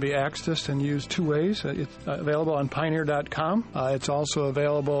estimator can be accessed and used 2 ways. It's available on Pioneer.com. It's also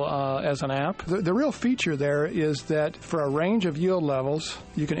available as an app. The real feature there is that for a range of yield levels,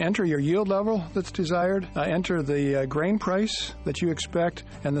 you can enter your yield level that's desired, enter the grain price that you expect,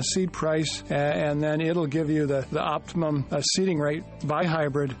 and the seed price, and then it'll give you the optimum seeding rate by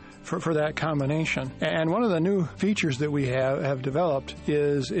hybrid for that combination. And one of the new features that we have developed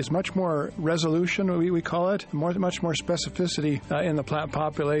is much more resolution, we call it, much more specificity in the plant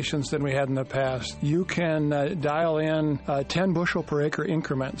populations than we had in the past. You can dial in 10 bushel per acre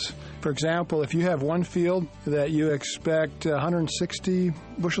increments. For example, if you have one field that you expect 160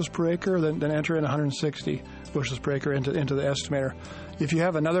 bushels per acre, then enter in 160 bushels per acre into the estimator. If you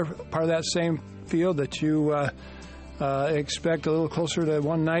have another part of that same field that you expect a little closer to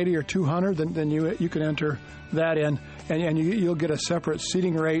 190 or 200, then you can enter that in, and you'll get a separate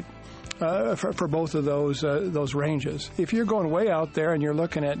seeding rate for both of those ranges. If you're going way out there and you're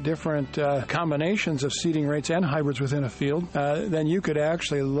looking at different combinations of seeding rates and hybrids within a field, then you could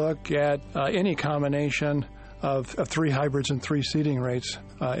actually look at any combination of 3 hybrids and 3 seeding rates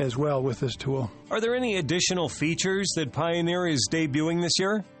as well with this tool. Are there any additional features that Pioneer is debuting this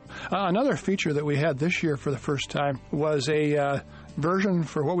year? Another feature that we had this year for the first time was a version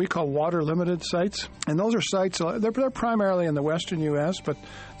for what we call water-limited sites. And those are sites, they're primarily in the western U.S., but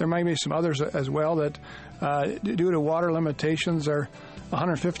there might be some others as well that, due to water limitations, are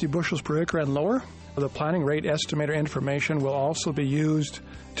 150 bushels per acre and lower. The planning rate estimator information will also be used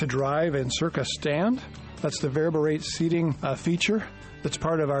to drive Encirca Stand. That's the variable rate seating feature that's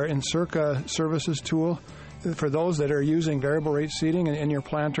part of our Encirca services tool. For those that are using variable rate seating in your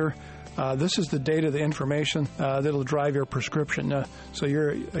planter, this is the data, the information that'll drive your prescription. So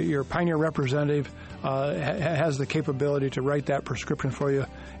your Pioneer representative has the capability to write that prescription for you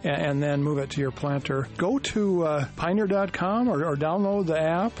and then move it to your planter. Go to Pioneer.com or download the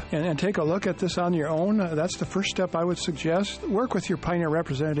app and take a look at this on your own. That's the first step I would suggest. Work with your Pioneer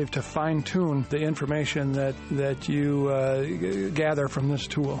representative to fine-tune the information that you gather from this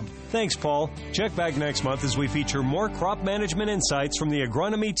tool. Thanks, Paul. Check back next month as we feature more crop management insights from the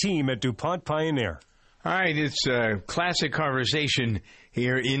agronomy team at DuPont Pioneer. All right, it's a classic conversation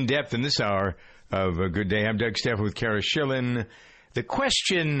here in depth in this hour of A Good Day. I'm Doug Stephan with Cara Schillen. The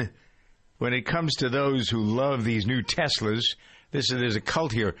question, when it comes to those who love these new Teslas, there's a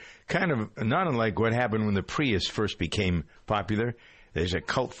cult here, kind of not unlike what happened when the Prius first became popular. There's a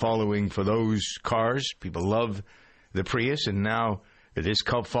cult following for those cars. People love the Prius, and now this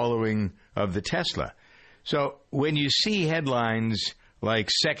cult following of the Tesla. So when you see headlines like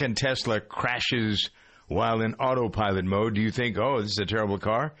second Tesla crashes while in autopilot mode, do you think, oh, this is a terrible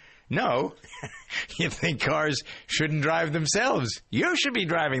car? No. You think cars shouldn't drive themselves. You should be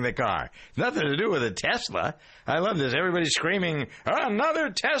driving the car. Nothing to do with a Tesla. I love this. Everybody's screaming, another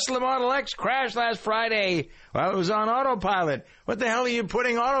Tesla Model X crashed last Friday while it was on autopilot. What the hell are you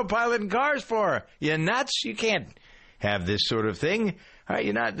putting autopilot in cars for? You nuts? You can't have this sort of thing.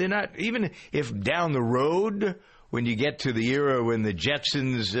 They're not, even if down the road, when you get to the era when the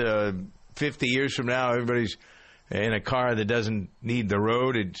Jetsons, 50 years from now, everybody's in a car that doesn't need the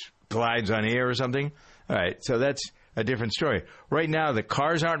road, it glides on air or something. All right, so that's a different story. Right now, the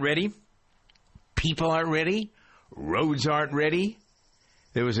cars aren't ready. People aren't ready. Roads aren't ready.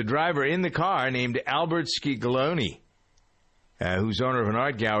 There was a driver in the car named Albert Sciccolone, who's owner of an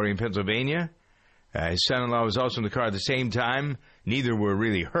art gallery in Pennsylvania. His son-in-law was also in the car at the same time. Neither were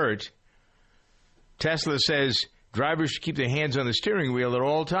really hurt. Tesla says drivers should keep their hands on the steering wheel at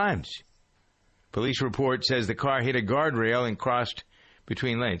all times. Police report says the car hit a guardrail and crossed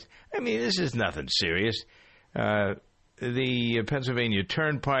between lanes. I mean, this is nothing serious. The Pennsylvania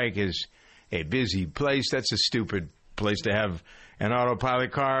Turnpike is a busy place. That's a stupid place to have an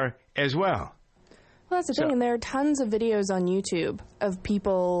autopilot car as well. Well, that's the thing, and there are tons of videos on YouTube of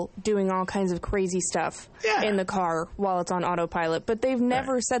people doing all kinds of crazy stuff in the car while it's on autopilot, but they've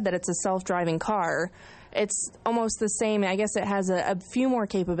never said that it's a self-driving car. It's almost the same. I guess it has a few more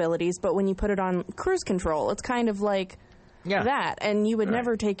capabilities, but when you put it on cruise control, it's kind of like that, and you would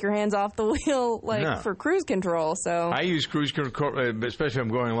never take your hands off the wheel for cruise control. So I use cruise control, especially if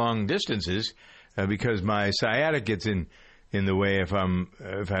I'm going long distances, because my sciatic gets in the way if I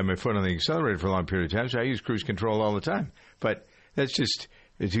have my foot on the accelerator for a long period of time. So I use cruise control all the time. But that's just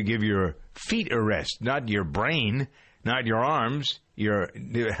to give your feet a rest, not your brain, not your arms.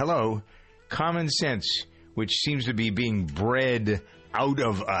 Hello, common sense, which seems to be being bred out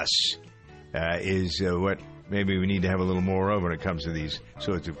of us, is what maybe we need to have a little more of when it comes to these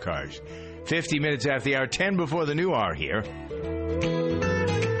sorts of cars. 50 minutes after the hour, 10 before the new hour here.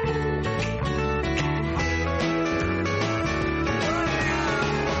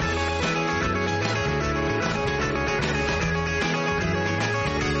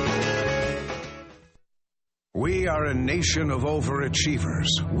 We are a nation of overachievers.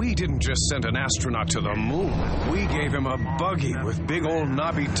 We didn't just send an astronaut to the moon. We gave him a buggy with big old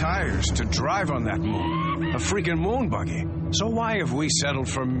knobby tires to drive on that moon. A freaking moon buggy. So why have we settled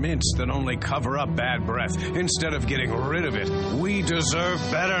for mints that only cover up bad breath instead of getting rid of it? We deserve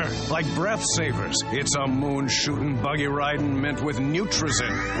better. Like Breath Savers. It's a moon-shooting, buggy-riding mint with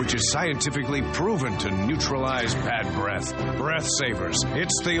Nutrizin, which is scientifically proven to neutralize bad breath. Breath Savers.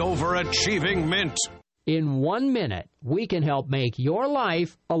 It's the overachieving mint. In 1 minute, we can help make your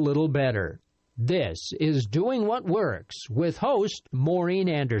life a little better. This is Doing What Works with host Maureen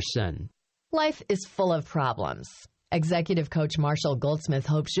Anderson. Life is full of problems. Executive Coach Marshall Goldsmith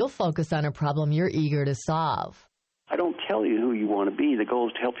hopes you'll focus on a problem you're eager to solve. I don't tell you who you want to be. The goal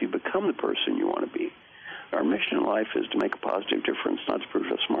is to help you become the person you want to be. Our mission in life is to make a positive difference, not to prove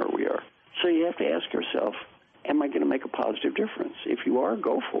how smart we are. So you have to ask yourself, am I going to make a positive difference? If you are,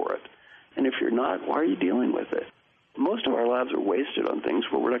 go for it. And if you're not, why are you dealing with it? Most of our lives are wasted on things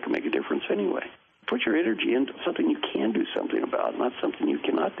where we're not going to make a difference anyway. Put your energy into something you can do something about, not something you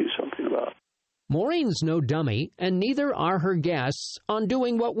cannot do something about. Maureen's no dummy, and neither are her guests on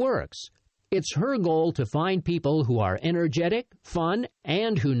Doing What Works. It's her goal to find people who are energetic, fun,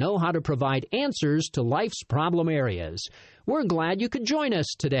 and who know how to provide answers to life's problem areas. We're glad you could join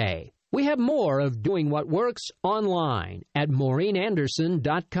us today. We have more of Doing What Works online at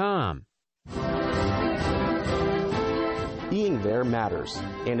MaureenAnderson.com. Being there matters,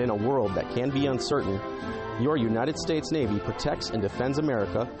 and in a world that can be uncertain, your United States Navy protects and defends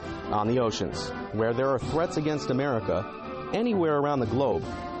America on the oceans. Where there are threats against America, anywhere around the globe,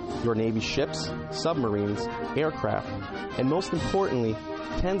 your Navy ships, submarines, aircraft, and most importantly,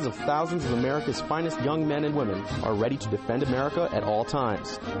 tens of thousands of America's finest young men and women are ready to defend America at all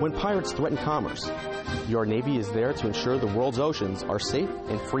times. When pirates threaten commerce, your Navy is there to ensure the world's oceans are safe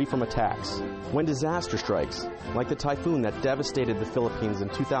and free from attacks. When disaster strikes, like the typhoon that devastated the Philippines in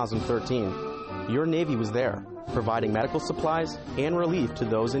 2013, your Navy was there, providing medical supplies and relief to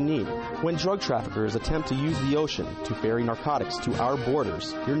those in need. When drug traffickers attempt to use the ocean to ferry narcotics to our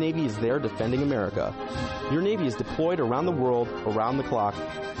borders, your Navy is there defending America. Your Navy is deployed around the world, around the clock,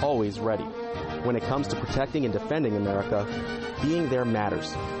 always ready. When it comes to protecting and defending America, being there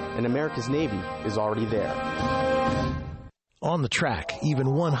matters, and America's Navy is already there. On the track, even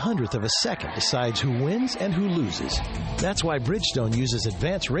 1/100th of a second decides who wins and who loses. That's why Bridgestone uses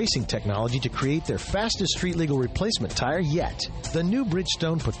advanced racing technology to create their fastest street-legal replacement tire yet. The new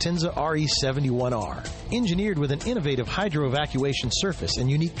Bridgestone Potenza RE71R. Engineered with an innovative hydro-evacuation surface and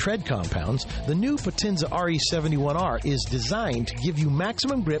unique tread compounds, the new Potenza RE71R is designed to give you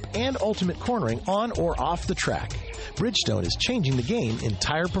maximum grip and ultimate cornering on or off the track. Bridgestone is changing the game in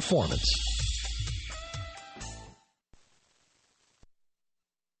tire performance.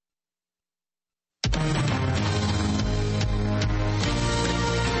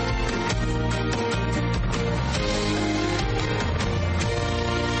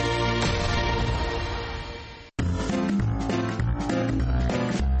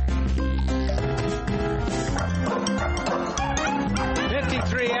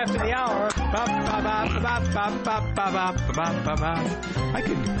 I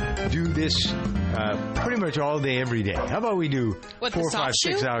could do this pretty much all day, every day. How about we do 4, 5,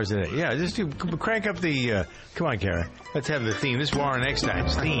 6 hours a day? Yeah, just crank up the... come on, Cara. Let's have the theme. This is Warren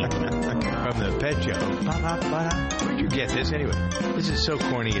Eckstein's theme from the Pet Show. Where'd you get this anyway? This is so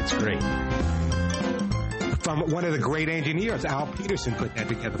corny, it's great. From one of the great engineers, Al Peterson, put that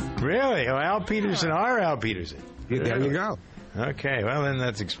together. Really? Oh, Al Peterson, our Al Peterson. Yeah, there you go. Okay, well, then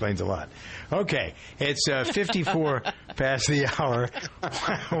that explains a lot. Okay, it's 54 past the hour.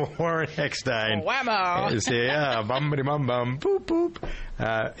 Warren Eckstein. Whammo! Yeah, bum-ba-de-bum-bum, boop, boop.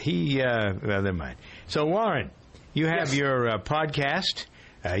 Well, never mind. So, Warren, you have your podcast.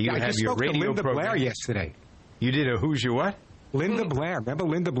 You have your radio Linda program. Blair yesterday. You did a Who's Your What? Linda Blair. Remember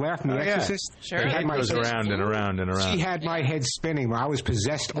Linda Blair from The Exorcist? Sure. Her head goes around and around and around. She had my head spinning while I was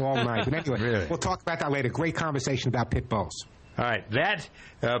possessed all night. But anyway, really? We'll talk about that later. Great conversation about pit bulls. All right, that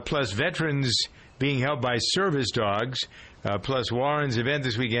plus veterans being held by service dogs, plus Warren's event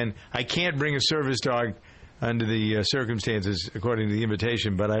this weekend. I can't bring a service dog under the circumstances according to the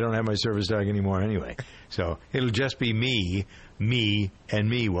invitation, but I don't have my service dog anymore anyway. So it'll just be me, and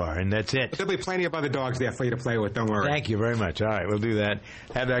me, Warren. That's it. But there'll be plenty of other dogs there for you to play with. Don't worry. Thank you very much. All right, we'll do that.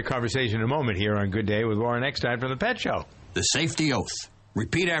 Have that conversation in a moment here on Good Day with Warren Eckstein from the Pet Show. The safety oath.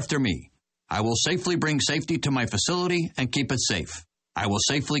 Repeat after me. I will safely bring safety to my facility and keep it safe. I will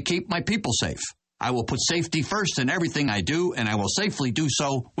safely keep my people safe. I will put safety first in everything I do, and I will safely do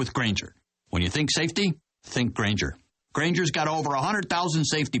so with Grainger. When you think safety, think Grainger. Grainger's got over 100,000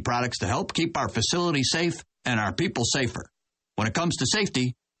 safety products to help keep our facility safe and our people safer. When it comes to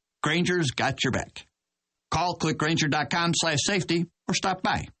safety, Grainger's got your back. Call clickgrainger.com/safety or stop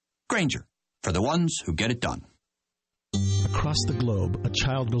by. Grainger, for the ones who get it done. Across the globe, a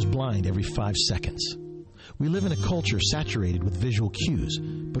child goes blind every 5 seconds. We live in a culture saturated with visual cues,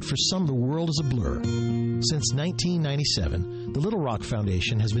 but for some, the world is a blur. Since 1997, the Little Rock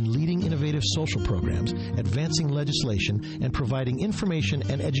Foundation has been leading innovative social programs, advancing legislation, and providing information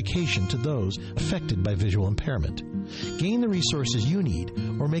and education to those affected by visual impairment. Gain the resources you need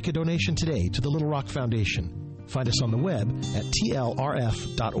or make a donation today to the Little Rock Foundation. Find us on the web at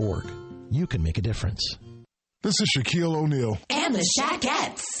tlrf.org. You can make a difference. This is Shaquille O'Neal. And the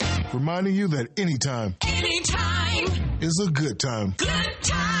Shaquettes. Reminding you that anytime is a good time. Good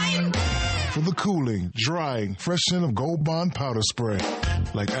time. For the cooling, drying, fresh scent of Gold Bond powder spray.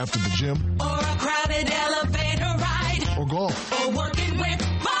 Like after the gym. Or a crowded elevator ride. Or golf. Or working with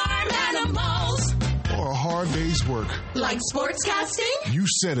farm animals. Or a hard hard day's work. Like sportscasting? You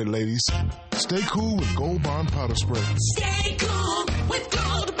said it, ladies. Stay cool with Gold Bond Powder Spray. Stay cool with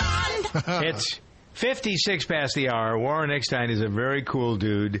Gold Bond. It's 56 past the hour. Warren Eckstein is a very cool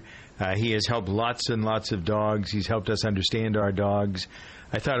dude. He has helped lots and lots of dogs. He's helped us understand our dogs.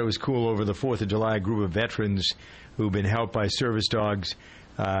 I thought it was cool over the 4th of July, a group of veterans who've been helped by service dogs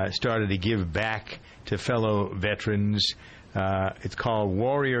started to give back to fellow veterans. It's called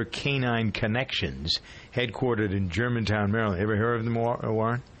Warrior Canine Connections, headquartered in Germantown, Maryland. Ever heard of them,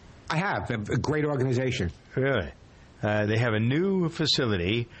 Warren? I have. A great organization. Really? They have a new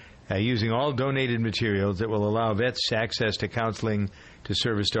facility using all donated materials that will allow vets access to counseling to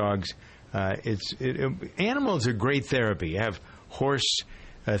service dogs. Animals are great therapy. You have horse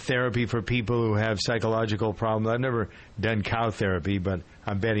therapy for people who have psychological problems. I've never done cow therapy, but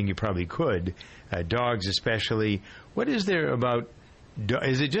I'm betting you probably could. Dogs especially. What is there about...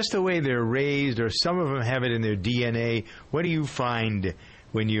 Is it just the way they're raised, or some of them have it in their DNA? What do you find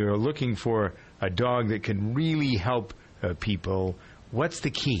when you're looking for a dog that can really help people? What's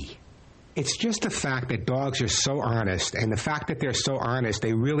the key? It's just the fact that dogs are so honest, and the fact that they're so honest,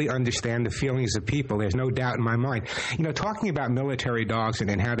 they really understand the feelings of people. There's no doubt in my mind. You know, talking about military dogs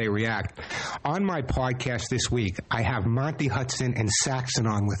and how they react, on my podcast this week, I have Monty Hudson and Saxon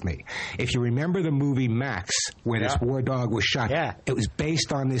on with me. If you remember the movie Max, where this war dog was shot, it was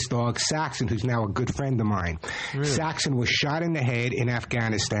based on this dog, Saxon, who's now a good friend of mine. Really? Saxon was shot in the head in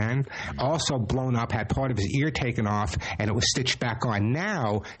Afghanistan, also blown up, had part of his ear taken off, and it was stitched back on.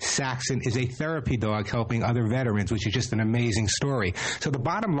 Now, Saxon is a therapy dog helping other veterans, which is just an amazing story. So the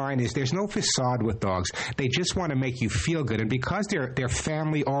bottom line is there's no facade with dogs. They just want to make you feel good. And because they're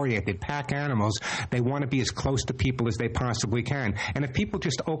family-oriented, pack animals, they want to be as close to people as they possibly can. And if people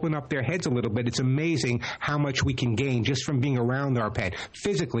just open up their heads a little bit, it's amazing how much we can gain just from being around our pet.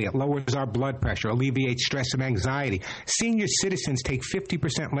 Physically, it lowers our blood pressure, alleviates stress and anxiety. Senior citizens take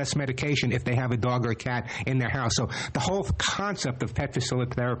 50% less medication if they have a dog or a cat in their house. So the whole concept of pet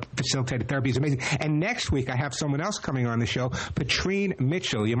facilitated therapy is amazing. And next week, I have someone else coming on the show, Patrine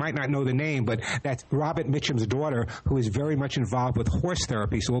Mitchell. You might not know the name, but that's Robert Mitchum's daughter, who is very much involved with horse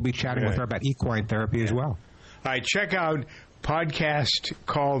therapy. So we'll be chatting with her about equine therapy as well. All right, check out podcast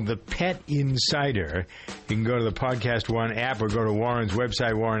called The Pet Insider. You can go to the Podcast One app or go to Warren's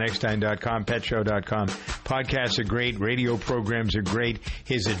website, warreneckstein.com, petshow.com. Podcasts are great. Radio programs are great.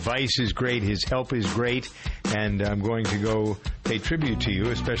 His advice is great. His help is great. And I'm going to go pay tribute to you,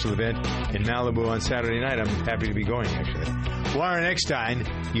 a special event in Malibu on Saturday night. I'm happy to be going, actually. Warren Eckstein,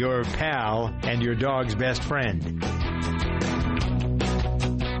 your pal and your dog's best friend.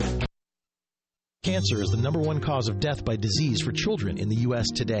 Cancer is the #1 cause of death by disease for children in the U.S.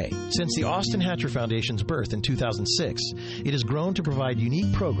 today. Since the Austin Hatcher Foundation's birth in 2006, it has grown to provide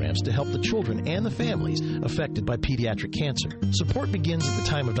unique programs to help the children and the families affected by pediatric cancer. Support begins at the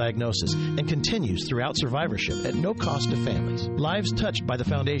time of diagnosis and continues throughout survivorship at no cost to families. Lives touched by the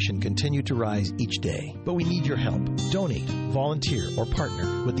foundation continue to rise each day, but we need your help. Donate, volunteer, or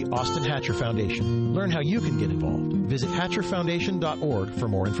partner with the Austin Hatcher Foundation. Learn how you can get involved. Visit hatcherfoundation.org for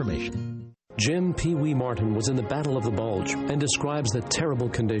more information. Jim Pee Wee Martin was in the Battle of the Bulge and describes the terrible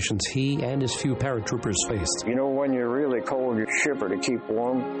conditions he and his few paratroopers faced. You know, when you're really cold, you shiver to keep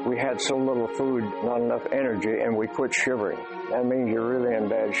warm. We had so little food, not enough energy, and we quit shivering. That means you're really in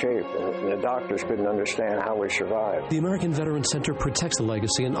bad shape, and the doctors couldn't understand how we survived. The American Veterans Center protects the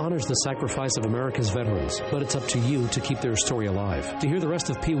legacy and honors the sacrifice of America's veterans, but it's up to you to keep their story alive. To hear the rest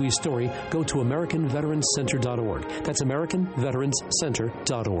of Pee Wee's story, go to AmericanVeteransCenter.org. That's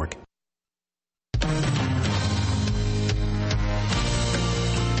AmericanVeteransCenter.org.